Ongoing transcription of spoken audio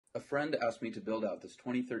A friend asked me to build out this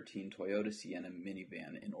 2013 Toyota Sienna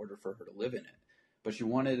minivan in order for her to live in it, but she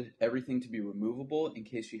wanted everything to be removable in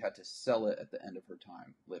case she had to sell it at the end of her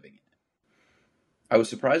time living in it. I was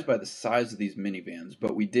surprised by the size of these minivans,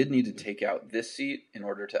 but we did need to take out this seat in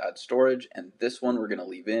order to add storage, and this one we're going to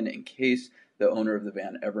leave in case the owner of the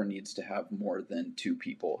van ever needs to have more than two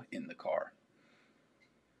people in the car.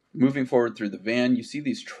 Moving forward through the van, you see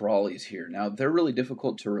these trolleys here. Now, they're really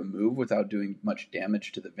difficult to remove without doing much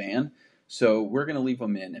damage to the van, so we're going to leave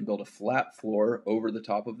them in and build a flat floor over the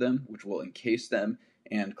top of them, which will encase them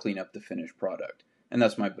and clean up the finished product. And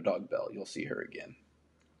that's my dog Belle. You'll see her again.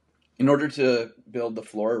 In order to build the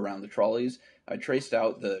floor around the trolleys, I traced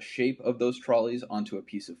out the shape of those trolleys onto a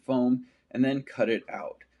piece of foam and then cut it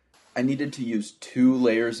out. I needed to use 2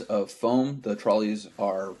 layers of foam. The trolleys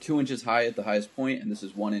are 2 inches high at the highest point, and this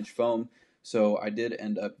is 1-inch foam. So I did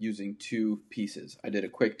end up using 2 pieces. I did a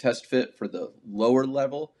quick test fit for the lower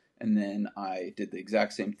level, and then I did the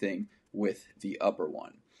exact same thing with the upper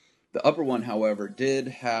one. The upper one, however, did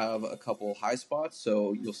have a couple high spots,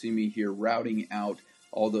 so you'll see me here routing out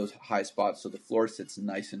all those high spots so the floor sits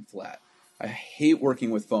nice and flat. I hate working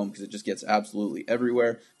with foam because it just gets absolutely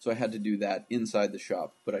everywhere, so I had to do that inside the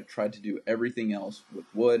shop, but I tried to do everything else with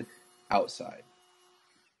wood outside.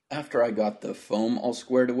 After I got the foam all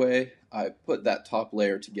squared away, I put that top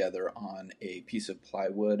layer together on a piece of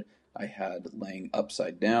plywood I had laying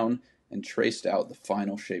upside down and traced out the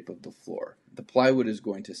final shape of the floor. The plywood is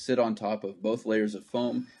going to sit on top of both layers of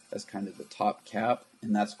foam as kind of the top cap,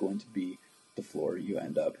 and that's going to be the floor you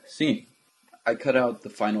end up seeing. I cut out the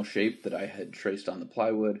final shape that I had traced on the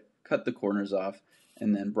plywood, cut the corners off,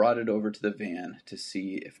 and then brought it over to the van to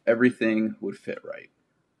see if everything would fit right.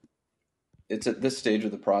 It's at this stage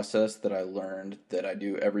of the process that I learned that I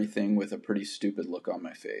do everything with a pretty stupid look on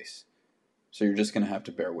my face. So you're just going to have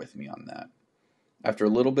to bear with me on that. After a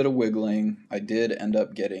little bit of wiggling, I did end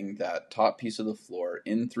up getting that top piece of the floor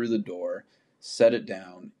in through the door, set it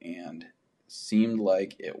down, and seemed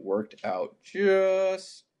like it worked out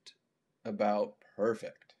just about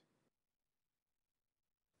perfect.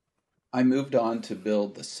 I moved on to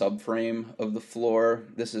build the subframe of the floor.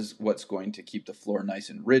 This is what's going to keep the floor nice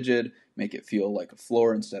and rigid, make it feel like a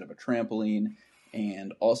floor instead of a trampoline,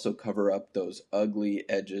 and also cover up those ugly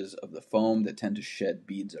edges of the foam that tend to shed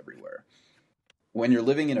beads everywhere. When you're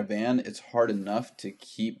living in a van, it's hard enough to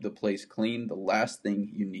keep the place clean. The last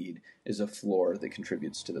thing you need is a floor that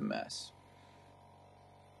contributes to the mess.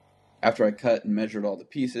 After I cut and measured all the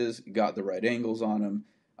pieces, got the right angles on them,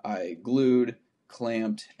 I glued,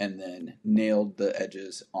 clamped, and then nailed the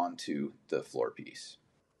edges onto the floor piece.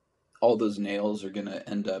 All those nails are going to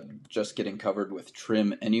end up just getting covered with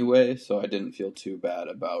trim anyway, so I didn't feel too bad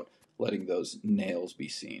about letting those nails be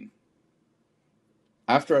seen.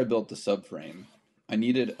 After I built the subframe, I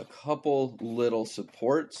needed a couple little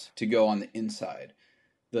supports to go on the inside.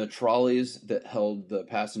 The trolleys that held the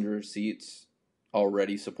passenger seats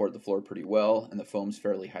already support the floor pretty well, and the foam's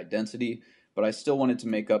fairly high density, but I still wanted to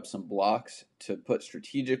make up some blocks to put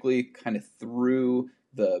strategically kind of through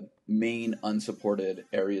the main unsupported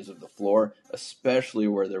areas of the floor, especially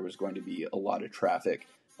where there was going to be a lot of traffic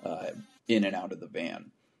in and out of the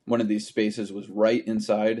van. One of these spaces was right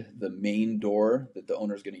inside the main door that the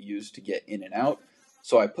owner is going to use to get in and out,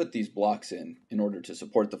 so I put these blocks in order to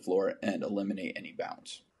support the floor and eliminate any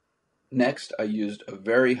bounce. Next, I used a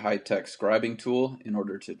very high-tech scribing tool in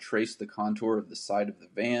order to trace the contour of the side of the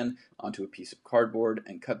van onto a piece of cardboard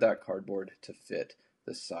and cut that cardboard to fit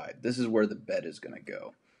the side. This is where the bed is going to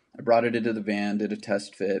go. I brought it into the van, did a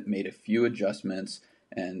test fit, made a few adjustments,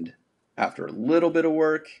 and after a little bit of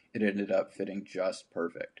work, it ended up fitting just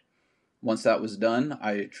perfect. Once that was done,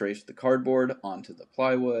 I traced the cardboard onto the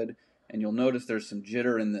plywood, and you'll notice there's some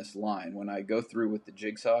jitter in this line. When I go through with the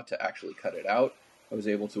jigsaw to actually cut it out, I was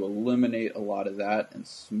able to eliminate a lot of that and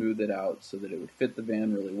smooth it out so that it would fit the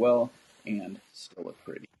van really well and still look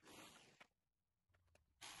pretty.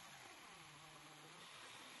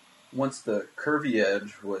 Once the curvy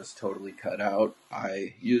edge was totally cut out,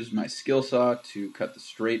 I used my skill saw to cut the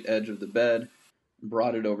straight edge of the bed,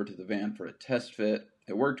 brought it over to the van for a test fit.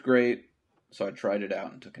 It worked great, so I tried it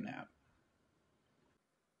out and took a nap.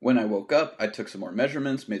 When I woke up, I took some more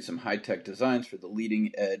measurements, made some high-tech designs for the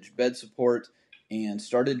leading edge bed support, and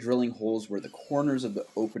started drilling holes where the corners of the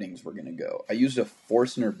openings were going to go. I used a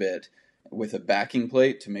Forstner bit with a backing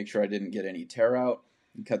plate to make sure I didn't get any tear out,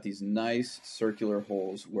 and cut these nice circular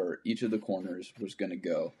holes where each of the corners was going to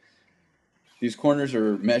go. These corners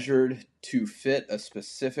are measured to fit a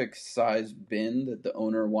specific size bin that the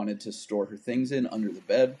owner wanted to store her things in under the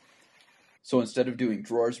bed. So instead of doing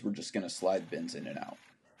drawers, we're just going to slide bins in and out.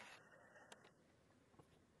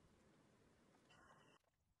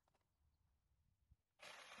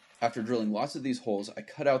 After drilling lots of these holes, I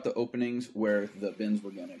cut out the openings where the bins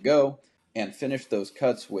were going to go and finished those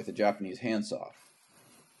cuts with a Japanese handsaw.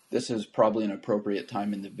 This is probably an appropriate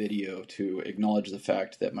time in the video to acknowledge the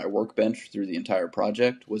fact that my workbench through the entire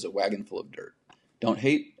project was a wagon full of dirt. Don't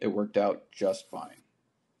hate, it worked out just fine.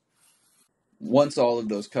 Once all of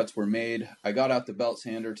those cuts were made, I got out the belt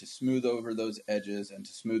sander to smooth over those edges and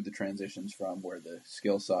to smooth the transitions from where the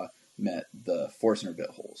scale saw met the Forstner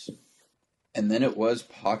bit holes. And then it was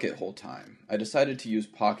pocket hole time. I decided to use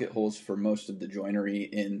pocket holes for most of the joinery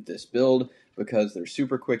in this build because they're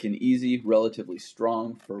super quick and easy, relatively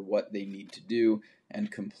strong for what they need to do,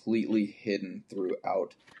 and completely hidden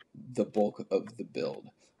throughout the bulk of the build.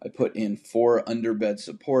 I put in 4 underbed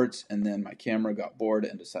supports, and then my camera got bored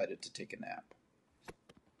and decided to take a nap.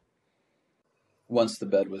 Once the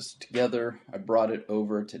bed was together, I brought it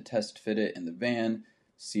over to test fit it in the van,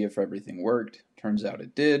 see if everything worked. Turns out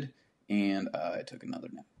it did, and I took another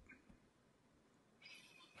nap.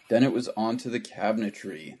 Then it was on to the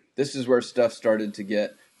cabinetry. This is where stuff started to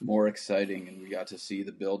get more exciting, and we got to see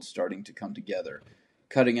the build starting to come together.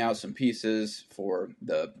 Cutting out some pieces for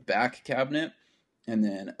the back cabinet, and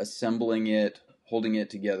then assembling it, holding it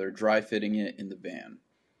together, dry fitting it in the van.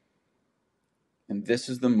 And this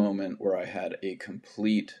is the moment where I had a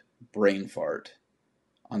complete brain fart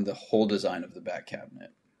on the whole design of the back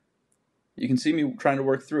cabinet. You can see me trying to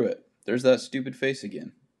work through it. There's that stupid face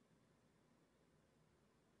again.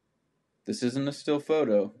 This isn't a still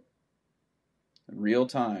photo. Real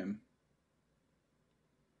time.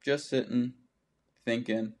 Just sitting,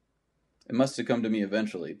 thinking. It must have come to me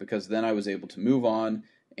eventually, because then I was able to move on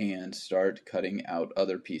and start cutting out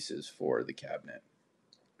other pieces for the cabinet.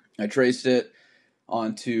 I traced it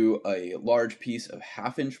onto a large piece of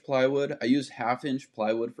 1/2-inch plywood. I used 1/2-inch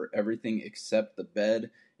plywood for everything except the bed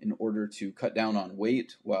in order to cut down on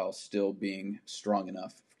weight while still being strong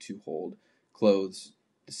enough to hold clothes,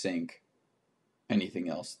 the sink, anything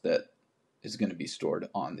else that is going to be stored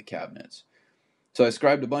on the cabinets. So I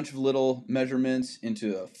scribed a bunch of little measurements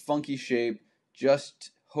into a funky shape, just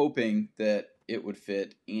hoping that it would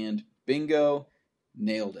fit, and bingo,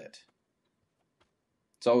 nailed it.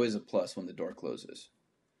 It's always a plus when the door closes.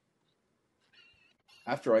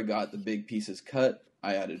 After I got the big pieces cut,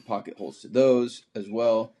 I added pocket holes to those as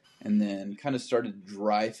well, and then kind of started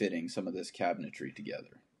dry fitting some of this cabinetry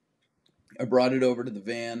together. I brought it over to the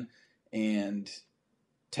van and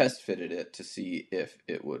test fitted it to see if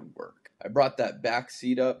it would work. I brought that back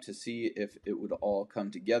seat up to see if it would all come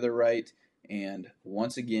together right, and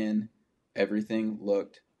once again, everything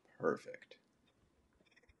looked perfect.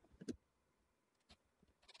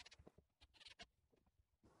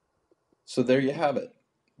 So there you have it.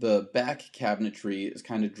 The back cabinetry is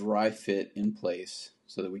kind of dry fit in place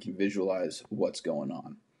so that we can visualize what's going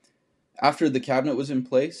on. After the cabinet was in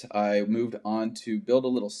place, I moved on to build a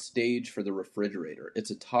little stage for the refrigerator. It's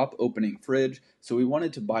a top opening fridge, so we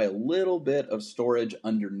wanted to buy a little bit of storage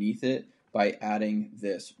underneath it by adding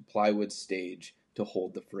this plywood stage to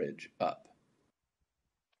hold the fridge up.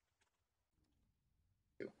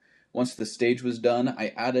 Once the stage was done,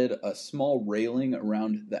 I added a small railing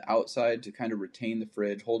around the outside to kind of retain the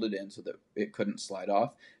fridge, hold it in so that it couldn't slide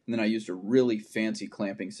off, and then I used a really fancy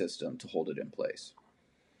clamping system to hold it in place.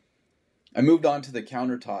 I moved on to the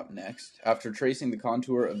countertop next. After tracing the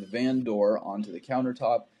contour of the van door onto the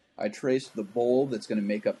countertop, I traced the bowl that's going to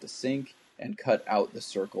make up the sink and cut out the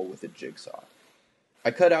circle with a jigsaw.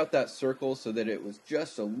 I cut out that circle so that it was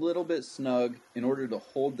just a little bit snug in order to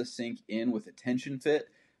hold the sink in with a tension fit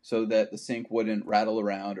so that the sink wouldn't rattle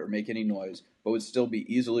around or make any noise, but would still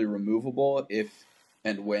be easily removable if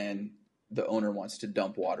and when the owner wants to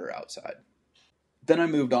dump water outside. Then I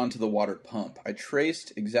moved on to the water pump. I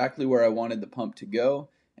traced exactly where I wanted the pump to go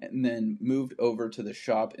and then moved over to the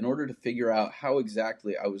shop in order to figure out how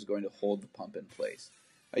exactly I was going to hold the pump in place.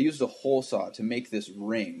 I used a hole saw to make this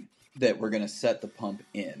ring that we're going to set the pump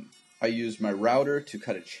in. I used my router to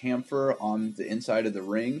cut a chamfer on the inside of the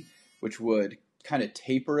ring, which would kind of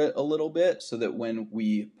taper it a little bit so that when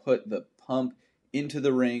we put the pump into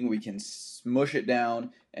the ring, we can smush it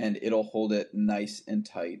down and it'll hold it nice and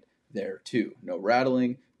tight there too. No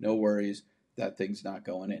rattling, no worries, that thing's not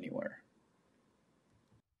going anywhere.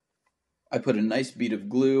 I put a nice bead of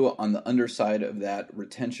glue on the underside of that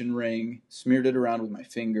retention ring, smeared it around with my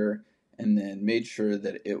finger, and then made sure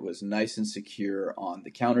that it was nice and secure on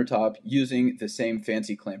the countertop using the same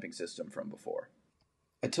fancy clamping system from before.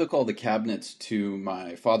 I took all the cabinets to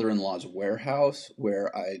my father-in-law's warehouse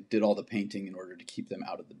where I did all the painting in order to keep them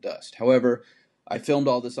out of the dust. However, I filmed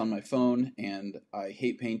all this on my phone and I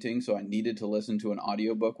hate painting, so I needed to listen to an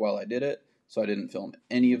audiobook while I did it, so I didn't film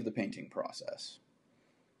any of the painting process.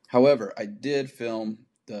 However, I did film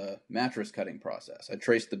the mattress cutting process. I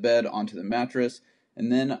traced the bed onto the mattress,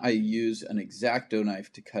 and then I used an X-Acto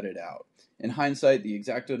knife to cut it out. In hindsight, the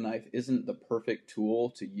X-Acto knife isn't the perfect tool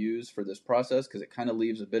to use for this process because it kind of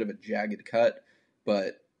leaves a bit of a jagged cut,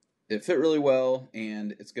 but it fit really well,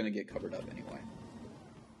 and it's going to get covered up anyway.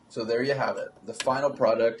 So there you have it. The final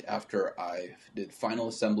product after I did final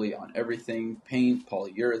assembly on everything, paint,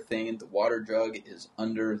 polyurethane, the water jug is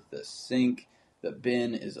under the sink, the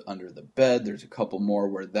bin is under the bed. There's a couple more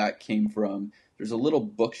where that came from. There's a little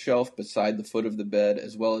bookshelf beside the foot of the bed,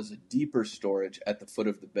 as well as a deeper storage at the foot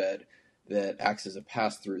of the bed that acts as a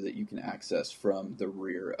pass-through that you can access from the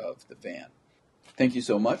rear of the van. Thank you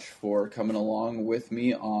so much for coming along with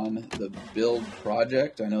me on the build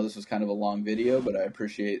project. I know this was kind of a long video, but I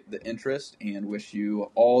appreciate the interest and wish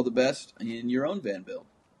you all the best in your own van build.